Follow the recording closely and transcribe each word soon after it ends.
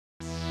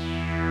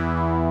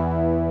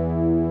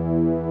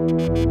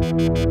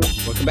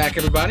Welcome back,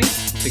 everybody.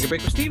 Take a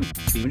break with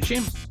Steven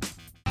James.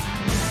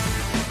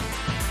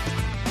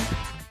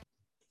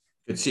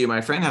 Good to see you, my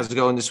friend. How's it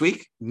going this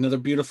week? Another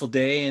beautiful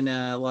day in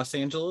Los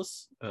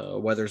Angeles.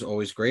 Weather's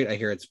always great. I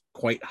hear it's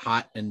quite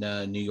hot in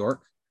New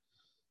York.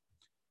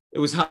 It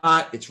was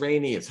hot. It's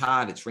rainy. It's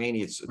hot. It's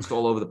rainy. It's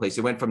all over the place.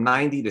 It went from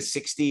 90 to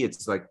 60.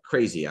 It's like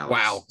crazy, Alex.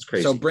 Wow. It's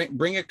crazy. So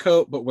bring a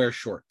coat, but wear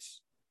shorts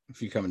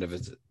if you're coming to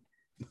visit.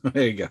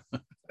 There you go.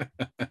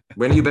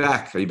 When are you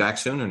back? Are you back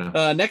soon or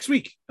no? Next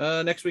week.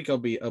 Next week I'll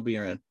be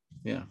around.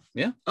 Yeah.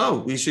 Oh,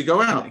 we should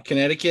go out.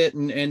 Connecticut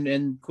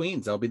and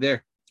Queens. I'll be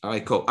there. All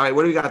right, cool. All right,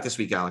 what do we got this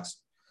week,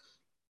 Alex?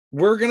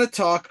 We're gonna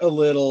talk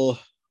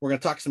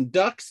some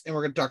ducks, and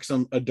we're gonna talk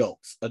some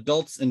adults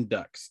and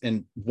ducks,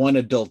 and one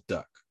adult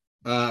duck.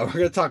 We're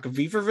gonna talk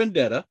V for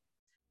Vendetta.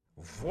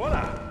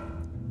 Voila!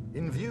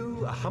 In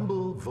view, a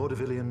humble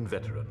vaudevillian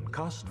veteran,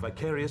 cast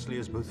vicariously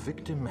as both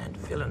victim and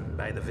villain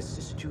by the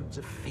vicissitudes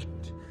of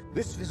fate.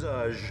 This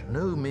visage,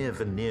 no mere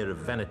veneer of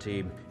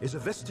vanity, is a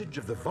vestige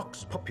of the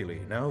vox populi,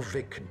 now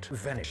vacant,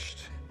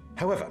 vanished.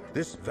 However,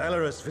 this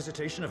valorous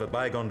visitation of a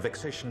bygone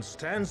vexation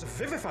stands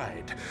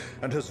vivified,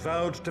 and has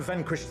vowed to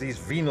vanquish these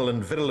venal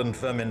and virulent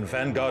vermin,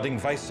 vanguarding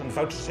vice and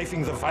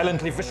vouchsafing the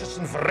violently vicious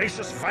and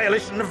voracious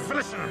violation of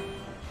volition.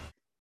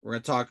 We're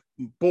going to talk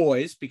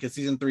boys because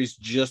season 3 is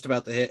just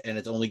about to hit and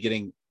it's only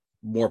getting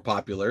more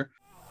popular.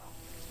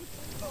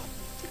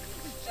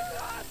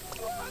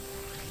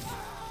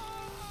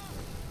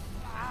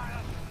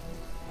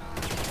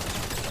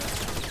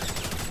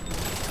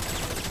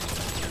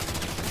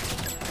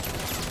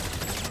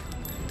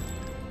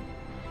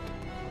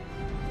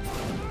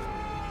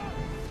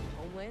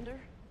 Homelander?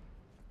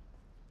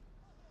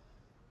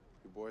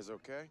 You boys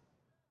okay?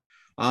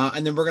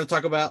 And then we're going to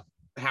talk about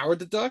Howard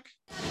the Duck.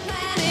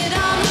 Planet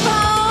on the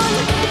phone.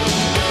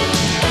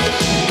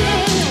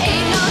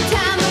 Ain't no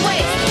time to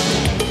waste.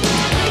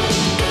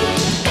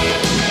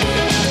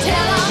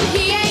 Tell him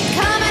he ain't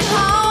coming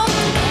home.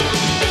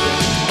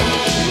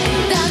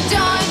 Don't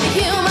join the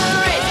human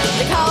race.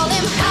 They call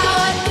him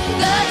Howard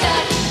the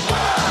Duck.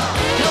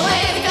 No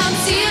way to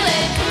conceal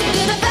it.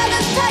 Do the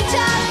feathers touch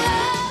our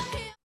love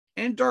him.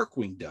 And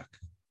Darkwing Duck.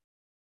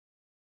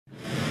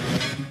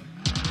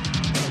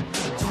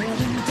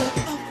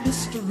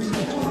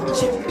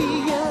 Chippy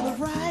on the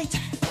right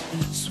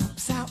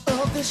swoops out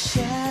of the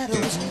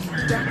shadows,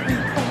 darkly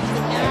on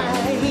the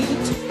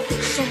night.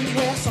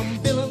 Somewhere some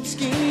villain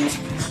schemes,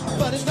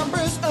 but his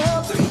number's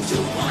up. 3, 2,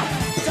 1.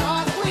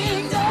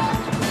 Darkwing Duck.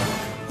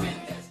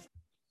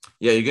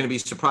 Yeah, you're going to be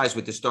surprised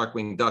with this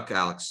Darkwing Duck,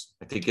 Alex.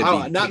 I think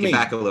you'll be not taken me.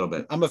 back a little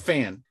bit. I'm a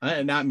fan.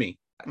 Not me.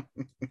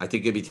 I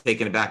think you'll be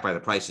taken aback by the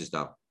prices,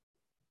 though.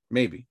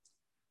 Maybe.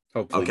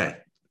 Hopefully. Okay.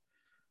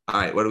 All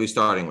right, what are we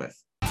starting with?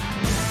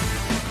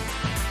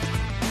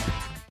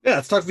 Yeah,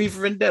 let's talk V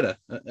for Vendetta,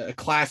 a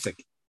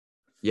classic.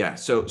 Yeah,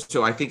 so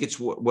I think it's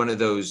one of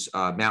those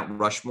Mount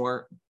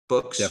Rushmore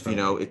books.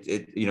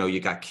 Definitely. You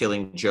got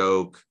Killing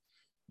Joke,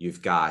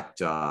 you've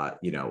got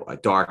a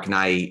Dark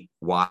Knight,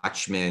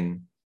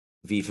 Watchmen,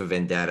 V for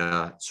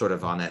Vendetta, sort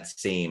of on that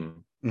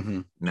same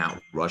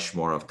Mount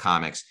Rushmore of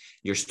comics.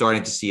 You're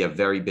starting to see a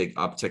very big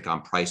uptick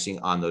on pricing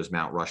on those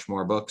Mount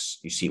Rushmore books.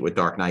 You see it with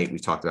Dark Knight. We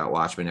talked about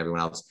Watchmen, everyone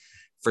else.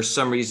 For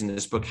some reason,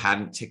 this book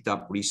hadn't ticked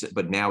up recent,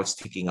 but now it's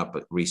ticking up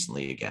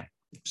recently again.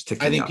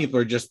 I think people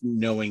are just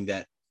knowing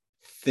that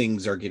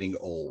things are getting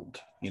old,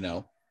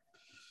 So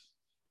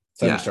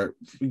start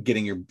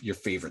getting your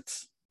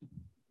favorites.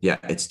 Yeah,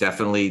 it's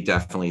definitely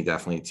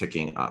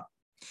ticking up.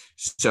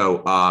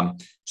 So I'm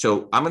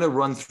going to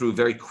run through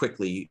very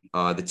quickly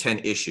the 10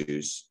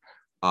 issues.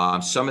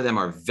 Some of them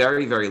are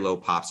very, very low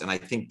pops, and I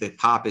think the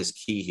pop is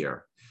key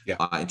here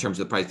in terms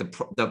of the price.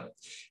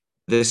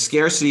 The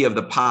scarcity of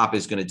the pop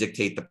is going to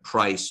dictate the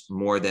price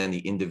more than the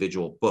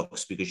individual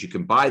books, because you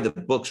can buy the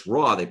books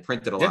raw. They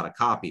printed a lot of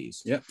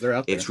copies. Yeah, they're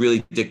out there. It's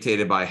really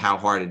dictated by how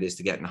hard it is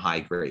to get in high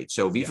grade.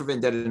 So V for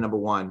Vendetta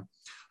 #1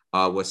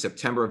 was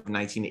September of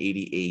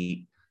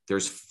 1988.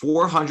 There's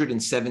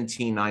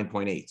 417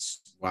 9.8s.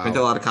 Wow.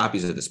 Printed a lot of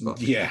copies of this book.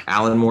 Yeah.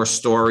 Alan Moore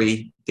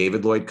story,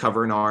 David Lloyd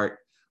cover and art.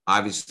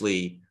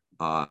 Obviously,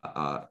 who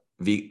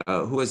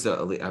was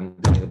the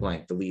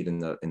lead in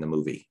the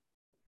movie?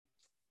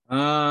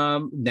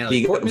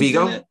 Natalie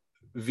Vigo? In it.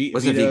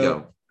 Was it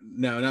Vigo?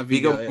 No, not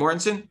Vigo. Viggo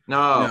Mortensen?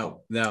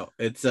 No.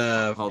 It's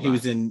he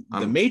was in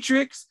The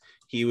Matrix.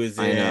 He was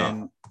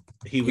in.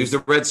 He was the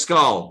Red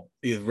Skull.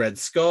 He was Red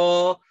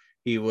Skull.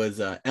 He was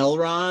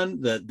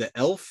Elrond, the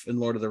elf in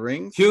Lord of the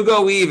Rings.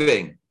 Hugo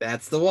Weaving.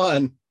 That's the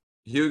one.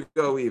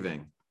 Hugo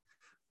Weaving.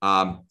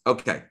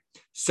 Okay.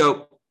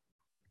 So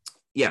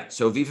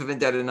V for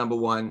Vendetta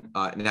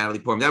 #1, Natalie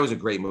Portman. That was a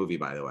great movie,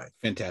 by the way.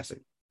 Fantastic.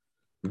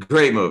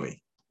 Great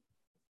movie.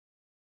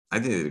 I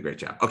think they did a great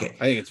job. Okay.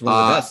 I think it's one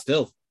of the best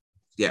still.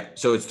 Yeah.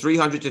 So it's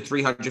 $300 to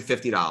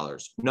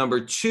 $350.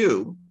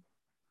 #2,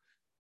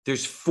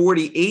 there's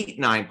 48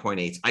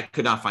 9.8s. I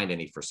could not find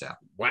any for sale.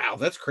 Wow,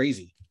 that's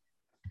crazy.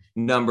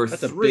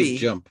 That's 3, a big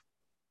jump.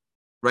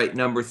 Right.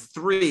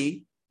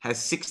 #3 has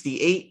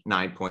 68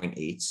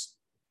 9.8s.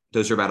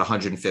 Those are about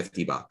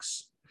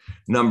 $150.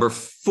 Number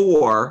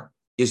 4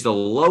 is the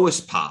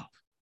lowest pop.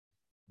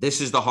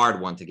 This is the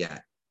hard one to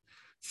get.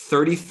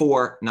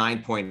 34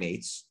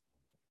 9.8s.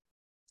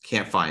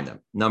 Can't find them.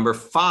 Number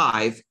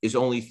 5 is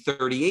only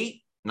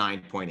 38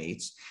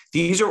 9.8s.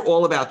 These are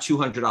all about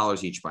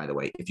 $200 each, by the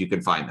way, if you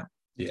can find them.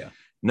 Yeah.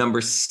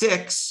 Number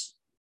 6,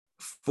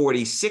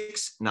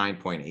 46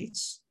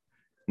 9.8s.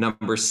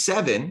 Number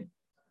 7,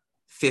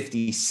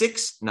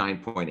 56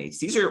 9.8s.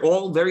 These are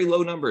all very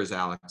low numbers,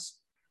 Alex.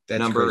 That's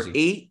number crazy.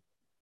 8,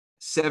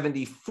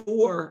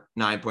 74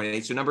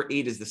 9.8. So number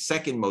 8 is the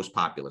second most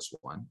populous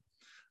one.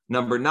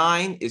 Number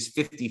 9 is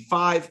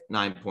 55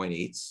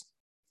 9.8s.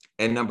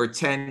 And number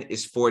 10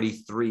 is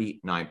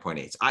 43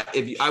 9.8s.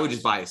 I would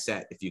just buy a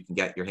set if you can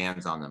get your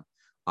hands on them.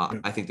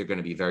 I think they're going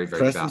to be very,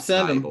 very Press and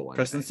send them. valuable.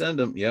 Press and send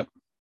them. Yep.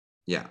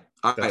 Yeah.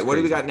 All That's right. What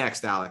do we crazy. got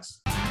next,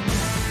 Alex?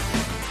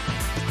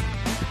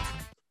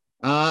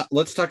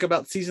 Let's talk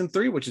about season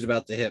 3, which is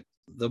about to hit.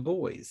 The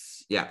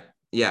Boys. Yeah.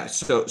 Yeah.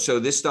 So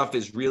this stuff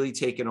is really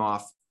taken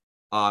off.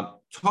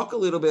 Talk a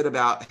little bit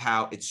about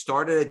how it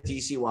started at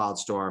DC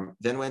Wildstorm,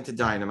 then went to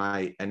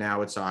Dynamite, and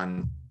now it's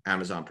on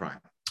Amazon Prime.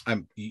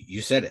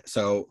 You said it.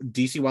 So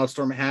DC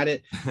Wildstorm had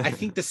it. I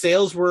think the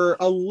sales were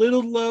a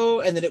little low,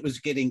 and then it was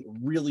getting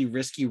really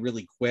risky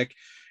really quick.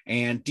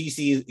 And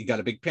DC got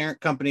a big parent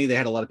company. They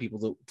had a lot of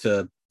people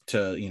to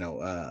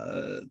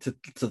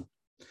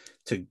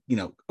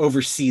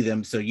oversee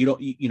them. So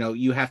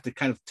you have to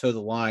kind of toe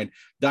the line.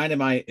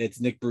 Dynamite,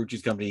 it's Nick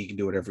Barucci's company. He can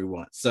do whatever he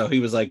wants. So he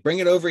was like, bring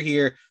it over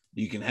here.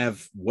 You can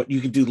have what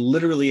you can do,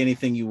 literally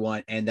anything you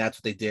want. And that's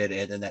what they did.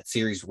 And then that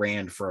series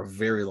ran for a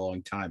very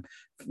long time.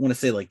 I want to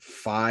say like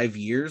 5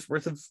 years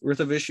worth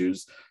of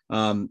issues,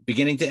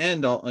 beginning to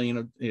end.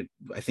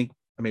 I think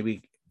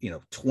maybe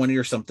 20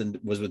 or something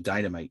was with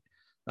Dynamite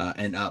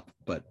and up.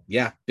 But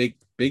yeah, big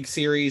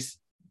series.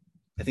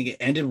 I think it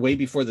ended way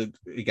before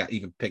it got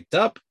even picked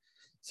up.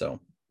 So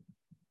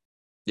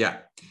yeah.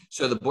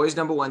 So The Boys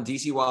number 1,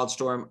 DC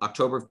Wildstorm,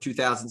 October of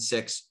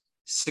 2006,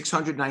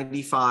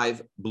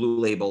 695 blue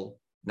label,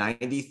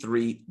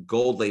 93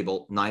 gold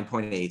label,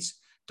 9.8s.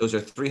 Those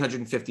are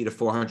 $350 to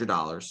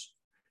 $400.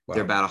 wow.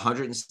 They're about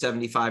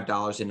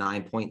 $175 in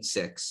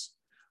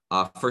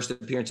 9.6. First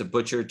appearance of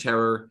Butcher,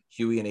 Terror,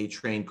 Huey and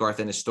A-Train, Garth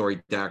Ennis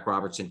Story, Derek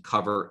Robertson,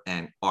 cover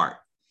and art.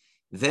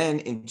 Then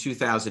in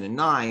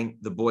 2009,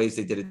 The Boys,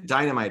 they did a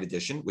Dynamite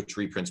edition, which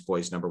reprints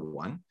Boys number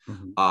 1.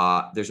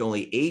 Mhm. There's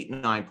only 8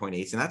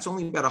 9.8s, and that's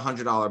only about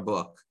 $100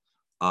 book.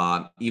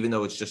 Even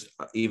though it's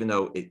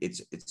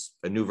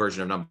a new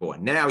version of number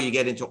 1. Now you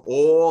get into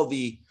all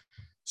the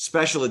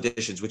special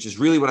editions, which is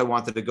really what I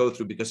wanted to go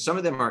through, because some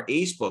of them are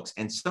ace books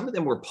and some of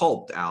them were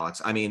pulped,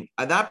 Alex. I mean,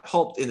 not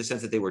pulped in the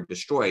sense that they were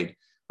destroyed,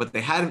 but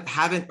they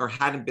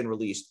hadn't been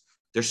released.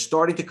 They're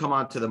starting to come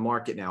onto the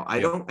market now.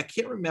 I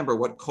can't remember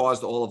what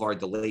caused all of our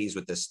delays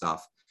with this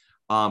stuff,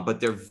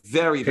 but they're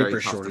very, Paper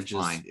very tough shortages, to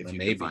find if you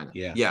maybe, can find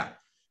them. yeah.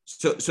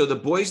 So The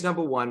Boys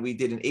number 1, we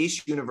did an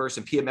Ace Universe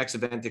and PMX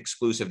event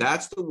exclusive.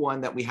 That's the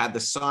one that we had the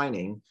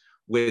signing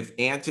with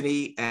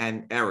Anthony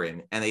and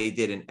Erin, and they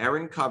did an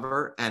Erin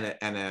cover and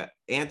a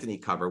Anthony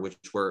cover, which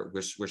were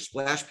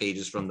splash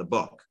pages from the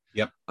book.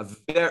 Yep.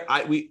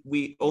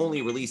 We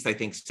only released, I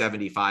think,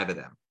 75 of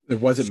them. There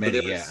wasn't So many.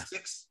 there were Yeah.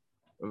 6.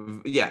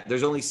 Yeah,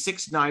 there's only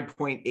 6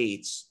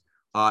 9.8s.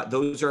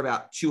 Those are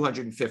about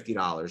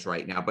 $250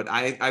 right now, but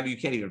you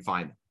can't even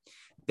find them.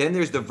 Then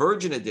there's the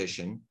Virgin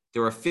edition.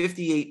 There are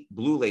 58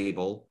 blue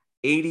label,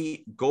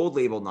 80 gold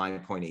label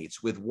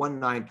 9.8s with 1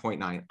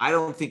 9.9. I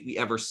don't think we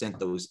ever sent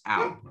those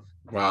out.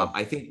 Wow.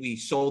 I think we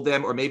sold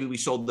them, or maybe we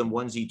sold them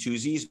onesie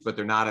twosies, but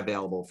they're not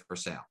available for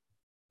sale.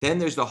 Then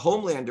there's the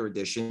Homelander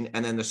edition,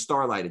 and then the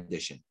Starlight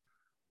edition.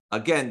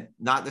 Again,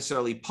 not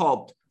necessarily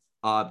pulped.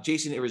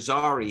 Jason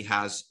Irizarry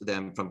has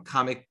them from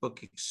Comic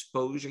Book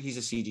Exposure. He's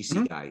a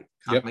CGC guy.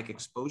 Comic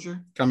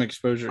Exposure. Comic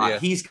Exposure. Yeah.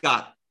 He's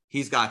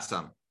got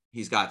some.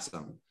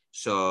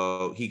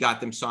 So he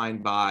got them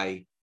signed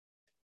by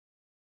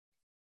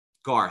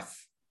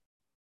Garth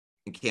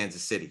in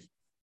Kansas City.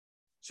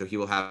 So he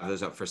will have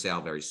those up for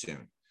sale very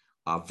soon.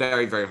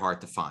 Very, very hard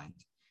to find.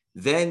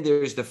 Then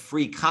there's the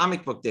free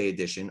Comic Book Day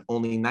edition,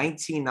 only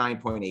 19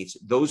 9.8s.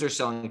 Those are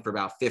selling for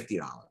about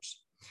 $50.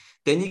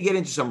 Then you get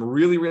into some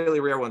really, really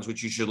rare ones,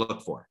 which you should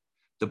look for.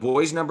 The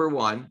Boys number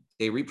 1,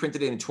 they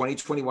reprinted it in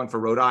 2021 for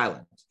Rhode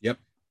Island. Yep.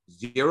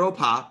 0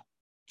 pop,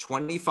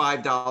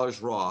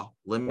 $25 raw,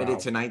 limited Wow.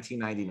 to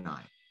 $19.99. Wow.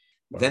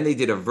 Then they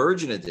did a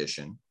Virgin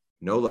edition,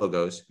 no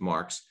logos,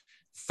 marks,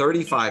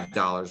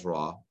 $35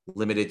 raw,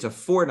 limited to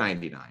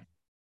 $4.99.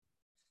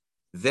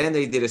 Then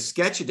they did a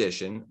sketch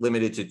edition,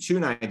 limited to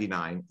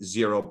 $2.99,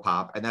 0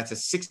 pop, and that's a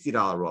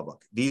 $60 raw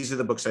book. These are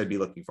the books I'd be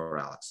looking for,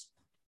 Alex.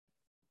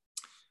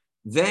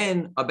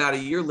 Then about a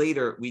year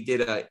later, we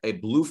did a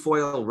blue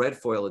foil, red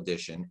foil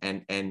edition,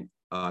 and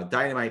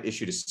Dynamite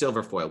issued a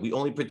silver foil. We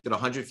only printed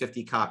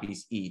 150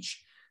 copies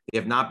each. They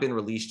have not been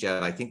released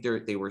yet. I think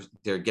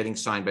they're getting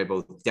signed by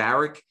both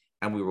Derek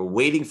and we were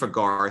waiting for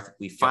Garth.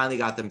 We finally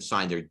got them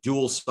signed. They're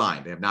dual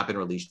signed. They have not been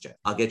released yet.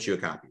 I'll get you a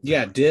copy.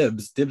 Yeah,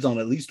 dibs on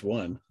at least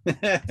one.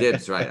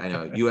 Dibs, right? I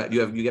know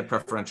you get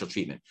preferential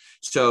treatment.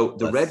 So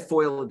the red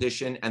foil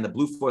edition and the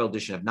blue foil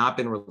edition have not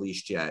been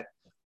released yet.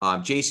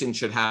 Jason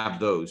should have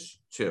those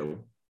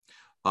too.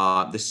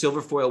 The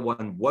silver foil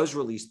one was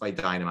released by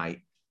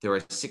Dynamite. There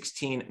are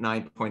 16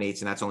 9.8s,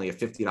 and that's only a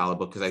 $50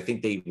 book because I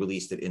think they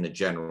released it in the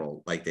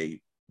general, like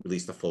they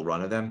released the full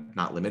run of them,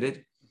 not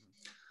limited.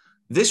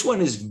 This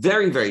one is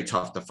very, very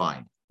tough to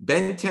find.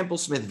 Ben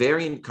Temple-Smith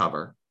variant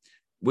cover,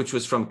 which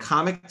was from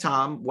Comic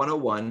Tom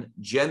 101,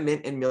 Gem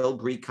Mint and Mill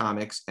Greek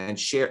Comics, and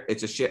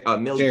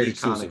Mill Greek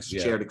Comics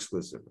shared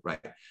exclusive, right?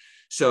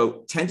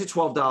 So $10 to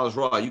 $12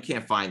 raw, you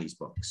can't find these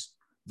books.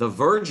 The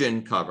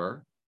Virgin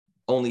cover,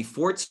 only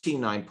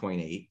 14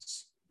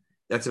 9.8s.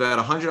 That's about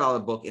a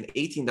 $100 book and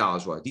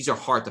 $18 raw. These are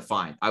hard to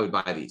find. I would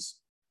buy these.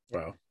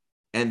 Wow.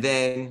 And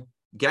then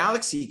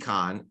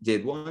GalaxyCon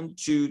did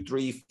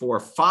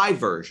 5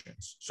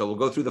 versions. So we'll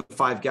go through the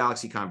 5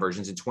 GalaxyCon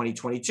versions in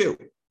 2022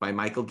 by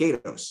Michael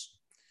Gaydos.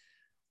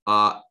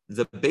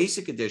 The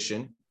basic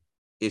edition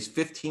is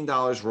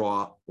 $15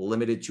 raw,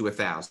 limited to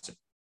 1,000.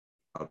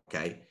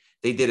 Okay.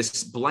 They did a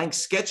blank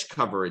sketch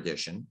cover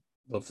edition,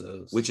 love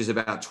those, which is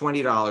about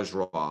 $20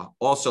 raw,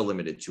 also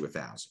limited to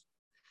 1,000.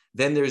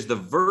 Then there's the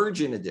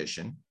Virgin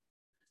edition,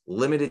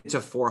 limited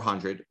to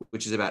 400,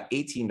 which is about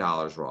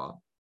 $18 raw.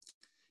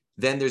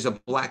 Then there's a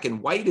black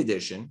and white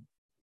edition,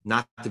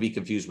 not to be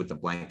confused with the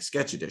blank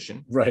sketch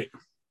edition, right?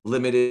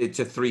 Limited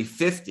to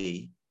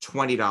 350,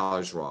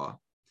 $20 raw.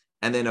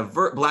 And then a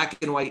black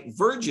and white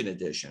Virgin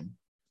edition,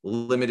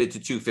 limited to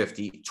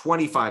 250,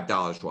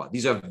 $25 raw.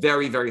 These are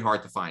very, very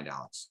hard to find,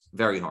 Alex.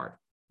 Very hard.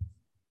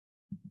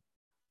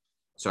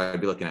 So I'd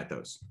be looking at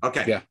those.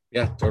 Okay.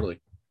 Yeah, totally.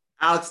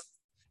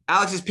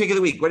 Alex's pick of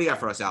the week. What do you got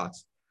for us,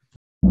 Alex?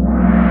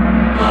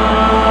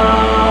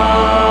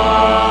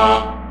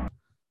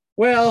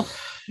 Well,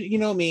 you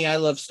know me, I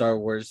love Star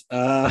Wars.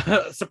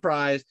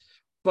 Surprise.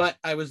 But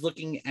I was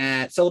looking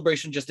at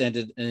Celebration just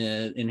ended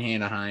in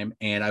Anaheim,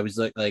 and I was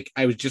like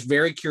I was just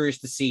very curious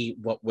to see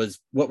what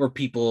were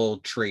people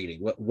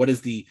trading. What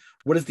is the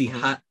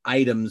hot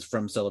items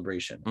from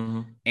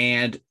Celebration?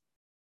 And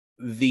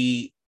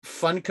the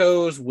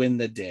Funkos win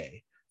the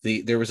day.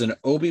 There was an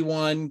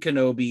Obi-Wan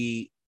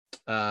Kenobi,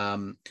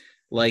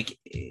 like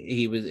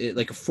he was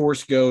like a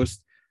Force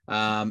ghost.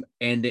 And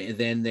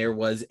then there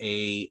was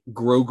a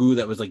Grogu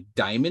that was like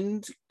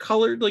diamond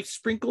colored, like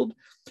sprinkled.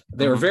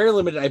 They were very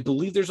limited. I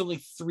believe there's only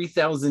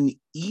 3,000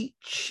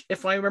 each,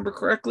 if I remember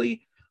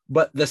correctly.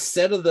 But the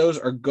set of those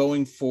are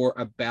going for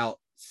about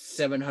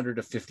 $700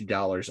 to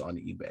 $50 on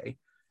eBay.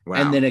 Wow.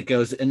 And then it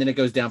goes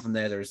down from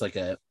there. There's like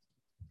a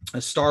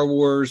Star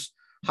Wars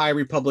High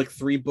Republic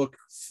 3-book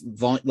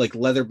like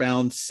leather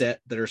bound set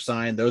that are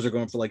signed. Those are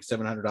going for like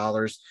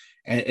 $700.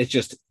 And it's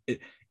just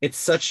it's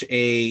such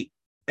a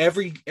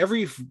every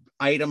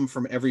item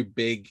from every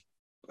big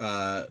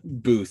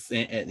booth,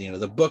 and you know,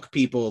 the book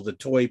people, the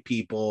toy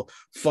people,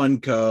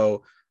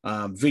 Funko,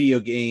 video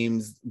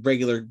games,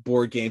 regular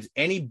board games,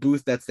 any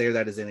booth that's there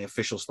that is an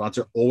official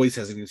sponsor always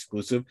has an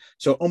exclusive.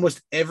 So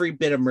almost every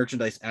bit of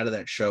merchandise out of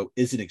that show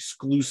is an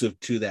exclusive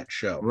to that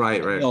show.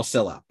 Right. They all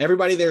sell out.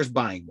 Everybody there is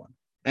buying one,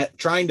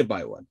 trying to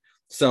buy one.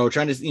 So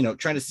trying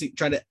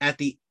to at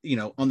the, you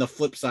know, on the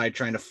flip side,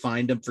 trying to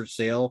find them for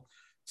sale.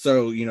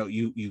 So, you know,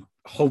 you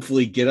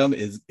hopefully get them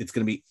it's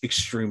going to be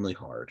extremely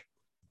hard.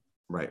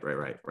 Right.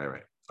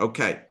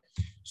 Okay.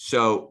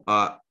 So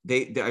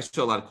I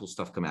saw a lot of cool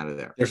stuff come out of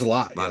there. There's a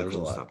lot. There's a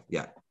lot. Stuff.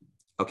 Yeah.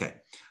 Okay.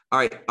 All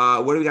right.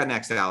 What do we got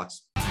next,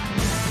 Alex?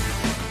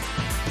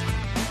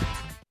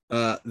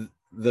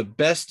 The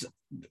best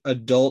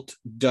adult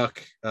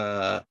duck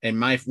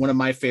and one of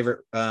my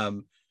favorite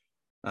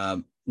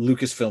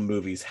Lucasfilm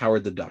movies,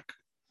 Howard the Duck.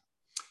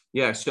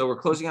 Yeah. So we're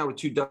closing out with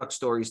 2 duck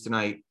stories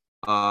tonight.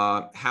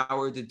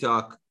 Howard the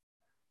Duck.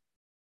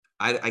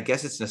 I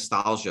guess it's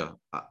nostalgia.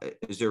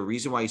 Is there a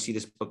reason why you see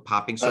this book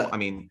popping? So, I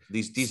mean,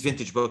 these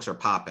vintage books are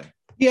popping.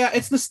 Yeah,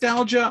 it's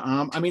nostalgia.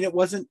 I mean, it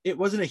wasn't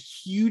a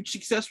huge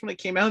success when it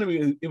came out. I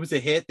mean, it was a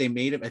hit. They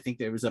made it. I think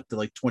it was up to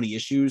like 20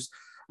 issues.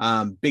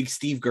 Big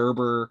Steve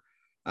Gerber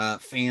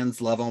fans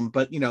love them.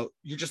 But, you know,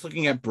 you're just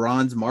looking at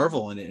Bronze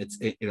Marvel, and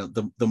you know,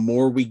 the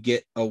more we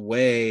get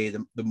away,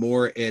 the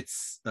more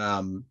it's,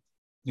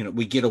 you know,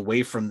 we get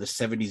away from the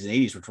 70s and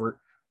 80s, which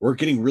we're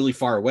getting really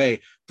far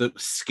away. The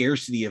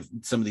scarcity of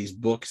some of these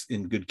books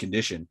in good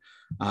condition.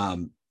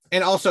 And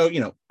also, you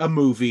know, a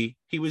movie.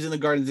 He was in the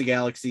Guardians of the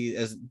Galaxy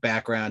as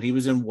background. He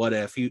was in What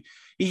If. He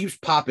was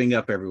popping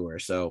up everywhere.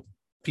 So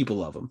people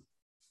love him.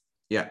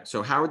 Yeah.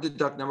 So Howard the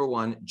Duck,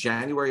 #1,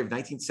 January of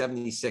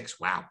 1976.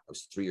 Wow. I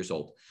was 3 years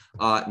old.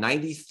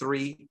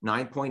 93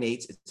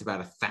 9.8. It's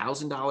about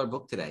 $1,000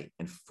 book today,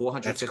 and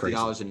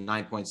 $450 in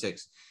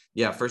 9.6.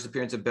 Yeah, first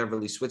appearance of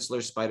Beverly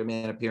Switzler,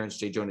 Spider-Man appearance,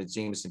 J. Jonah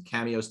Jameson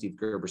cameo, Steve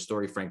Gerber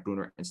story, Frank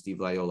Bruner and Steve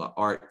Loyola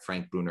art,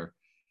 Frank Bruner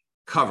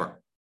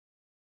cover.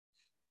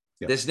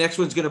 Yep. This next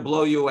one's going to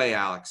blow you away,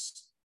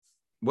 Alex.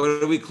 What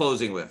are we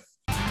closing with?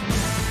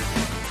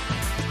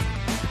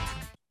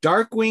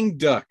 Darkwing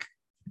Duck,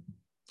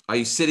 Are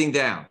you sitting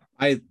down?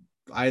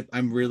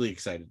 I'm really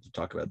excited to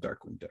talk about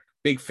Darkwing Duck.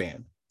 Big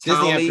fan. Tell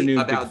Disney me Afternoon,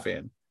 about- big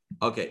fan.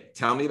 Okay,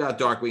 tell me about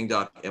Darkwing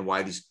Duck and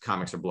why these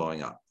comics are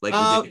blowing up. Like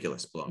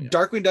ridiculous blowing up.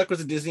 Darkwing Duck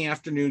was a Disney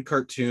Afternoon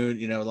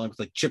cartoon, along with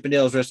like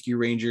Chippendales Rescue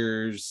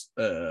Rangers,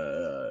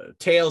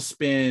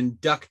 Tailspin,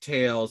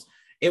 DuckTales.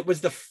 It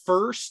was the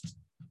first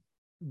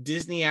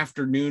Disney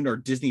Afternoon or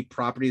Disney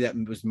property that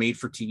was made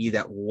for TV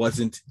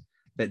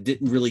that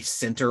didn't really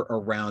center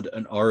around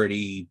an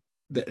already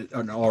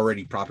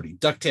property.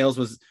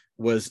 DuckTales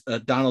was a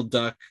Donald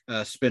Duck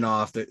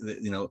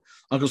spinoff.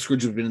 Uncle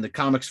Scrooge had been in the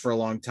comics for a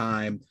long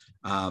time.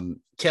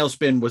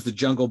 Tailspin was the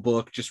Jungle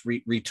Book, just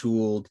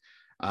retooled.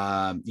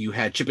 You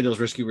had Chippendales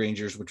Rescue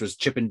Rangers, which was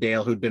Chip and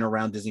Dale, who'd been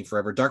around Disney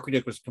forever. Darkwing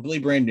Duck was completely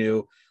brand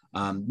new,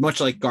 much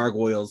like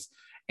Gargoyles.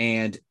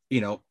 And,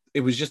 it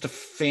was just a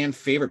fan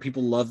favorite.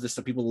 People love this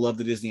stuff. People love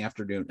the Disney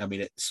Afternoon. I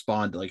mean, it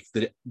spawned like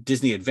the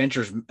Disney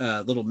Adventures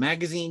little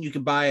magazine. You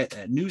could buy it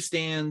at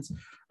newsstands.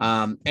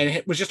 And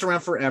it was just around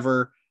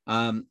forever.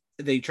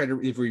 They've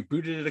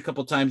rebooted it a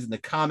couple times in the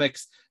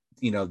comics.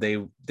 He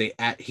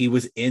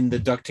was in the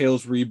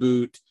DuckTales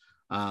reboot.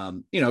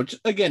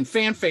 Again,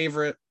 fan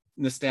favorite,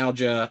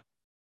 nostalgia,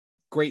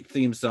 great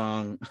theme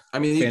song. I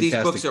mean, these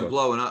books are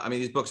blowing up. I mean,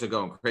 these books are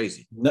going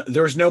crazy. No,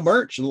 there was no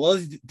merch. A lot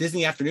of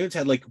Disney Afternoons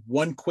had like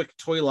one quick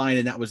toy line,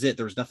 and that was it.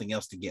 There was nothing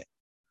else to get.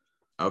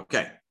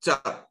 Okay, so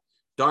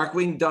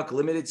Darkwing Duck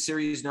Limited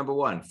Series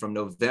 #1 from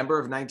November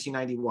of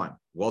 1991.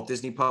 Walt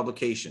Disney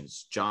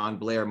Publications. John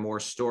Blair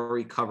Moore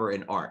story, cover,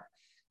 and art.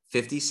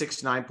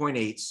 56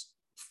 9.8s,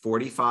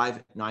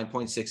 45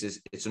 9.6s.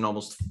 It's an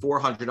almost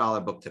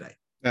 $400 book today.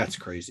 That's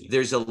crazy.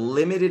 There's a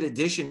limited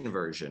edition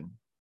version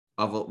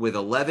with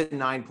 11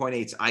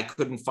 9.8s. I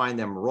couldn't find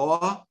them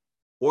raw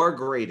or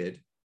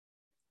graded.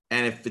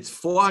 And if it's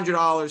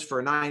 $400 for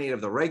a 9.8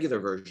 of the regular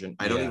version,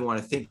 I don't even want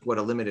to think what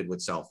a limited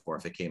would sell for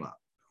if it came up.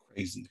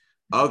 Crazy.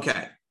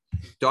 Okay.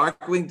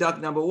 Darkwing Duck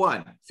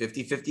 #1,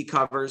 50/50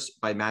 covers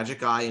by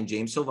Magic Eye and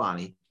James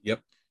Silvani.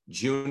 Yep.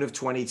 June of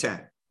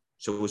 2010.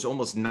 So it was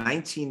almost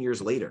 19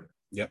 years later.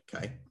 Yep.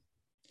 Okay.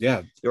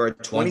 Yeah. There are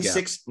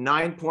 26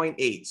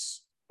 9.8s,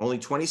 only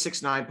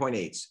 26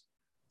 9.8s,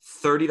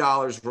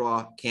 $30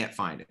 raw. Can't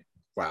find it.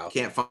 Wow.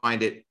 Can't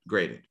find it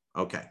graded.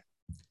 Okay.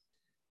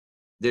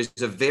 There's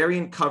a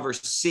variant cover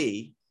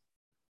C,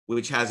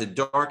 which has a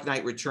Dark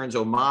Knight Returns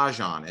homage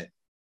on it.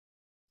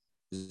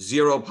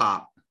 0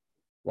 pop.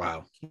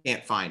 Wow.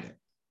 Can't find it.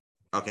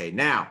 Okay.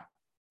 Now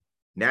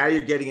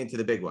you're getting into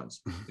the big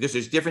ones because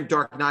there's different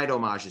Dark Knight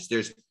homages.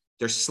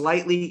 They're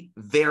slightly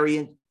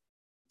variant.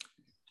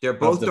 They're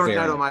both Dark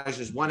Knight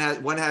homages. One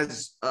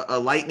has a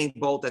lightning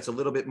bolt that's a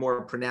little bit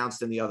more pronounced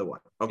than the other one.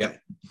 Okay.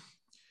 Yep.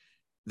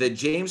 The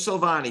James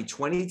Silvani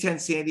 2010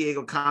 San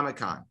Diego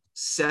Comic-Con,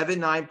 7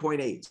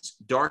 9.8s,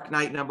 Dark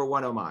Knight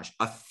 #1 homage,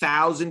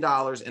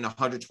 $1,000 and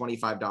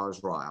 $125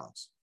 raw,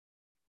 Alex.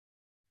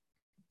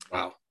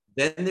 Wow.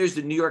 Then there's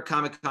the New York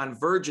Comic-Con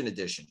Virgin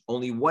Edition,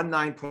 only 1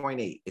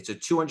 9.8. It's a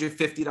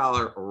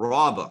 $250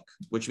 raw book,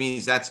 which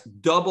means that's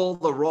double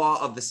the raw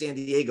of the San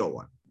Diego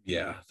one.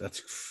 Yeah,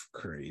 that's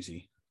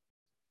crazy.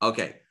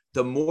 Okay.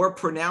 The more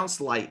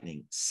pronounced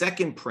lightning,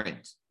 second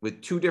print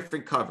with 2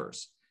 different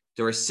covers.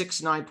 There are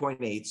 6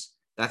 9.8s.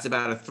 That's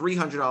about a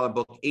 $300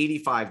 book,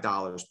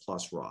 $85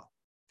 plus raw.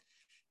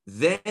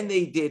 Then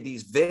they did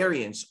these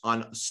variants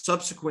on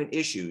subsequent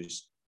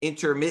issues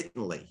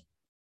intermittently.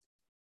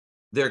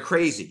 They're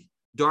crazy.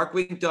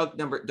 Darkwing Duck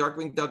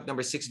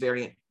 #6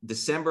 variant,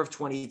 December of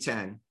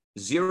 2010,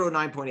 0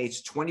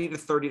 9.8s, $20 to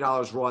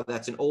 $30 raw.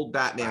 That's an old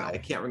Batman. Wow. I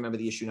can't remember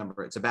the issue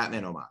number. It's a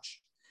Batman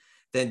homage.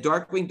 Then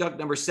Darkwing Duck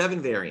 #7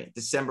 variant,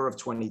 December of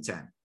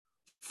 2010,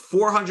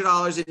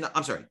 $400 in,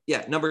 I'm sorry.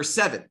 Yeah.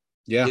 #7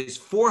 is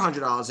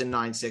 $400 in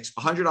 9.6,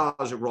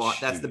 $100 at raw.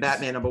 That's the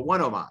Batman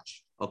 #1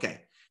 homage.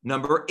 Okay.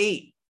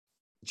 #8,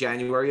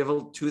 January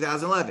of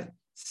 2011,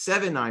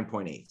 7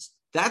 9.8s.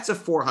 That's a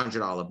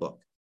 $400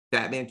 book.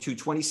 Batman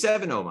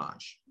 227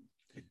 homage.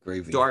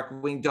 Gravy.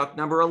 Darkwing Duck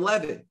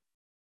 #11,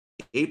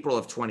 April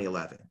of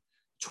 2011.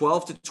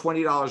 $12 to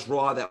 $20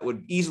 raw. That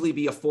would easily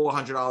be a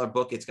 $400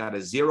 book. It's got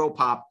a 0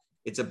 pop.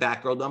 It's a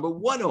Batgirl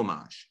 #1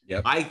 homage.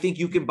 Yep. I think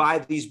you can buy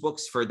these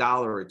books for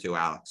 $1 or $2,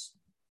 Alex.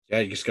 Yeah,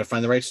 you just got to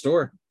find the right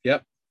store.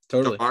 Yep,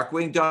 totally.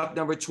 Darkwing Duck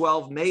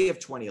 #12, May of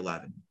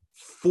 2011.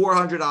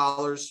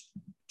 $400,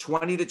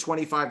 $20 to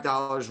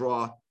 $25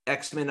 raw.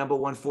 X-Men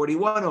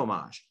 #141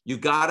 homage. You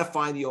got to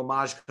find the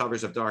homage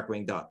covers of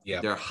Darkwing Duck.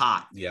 Yeah, they're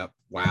hot. Yep.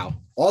 Wow.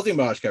 All the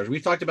homage covers.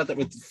 We've talked about that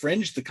with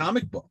Fringe, the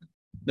comic book.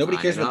 Nobody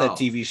cares about that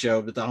TV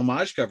show, but the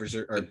homage covers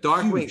are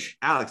Darkwing. Huge.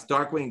 Alex,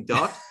 Darkwing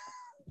Duck.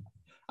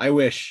 I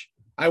wish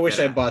I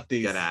bought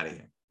these. Get out of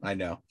here. I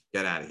know.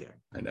 Get out of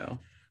here. I know.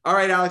 All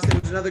right, Alex, that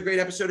was another great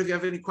episode. If you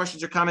have any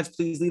questions or comments,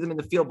 please leave them in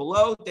the field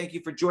below. Thank you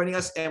for joining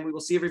us, and we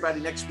will see everybody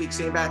next week.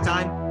 Same bat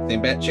time.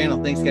 Same bat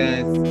channel. Thanks,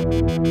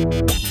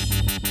 guys.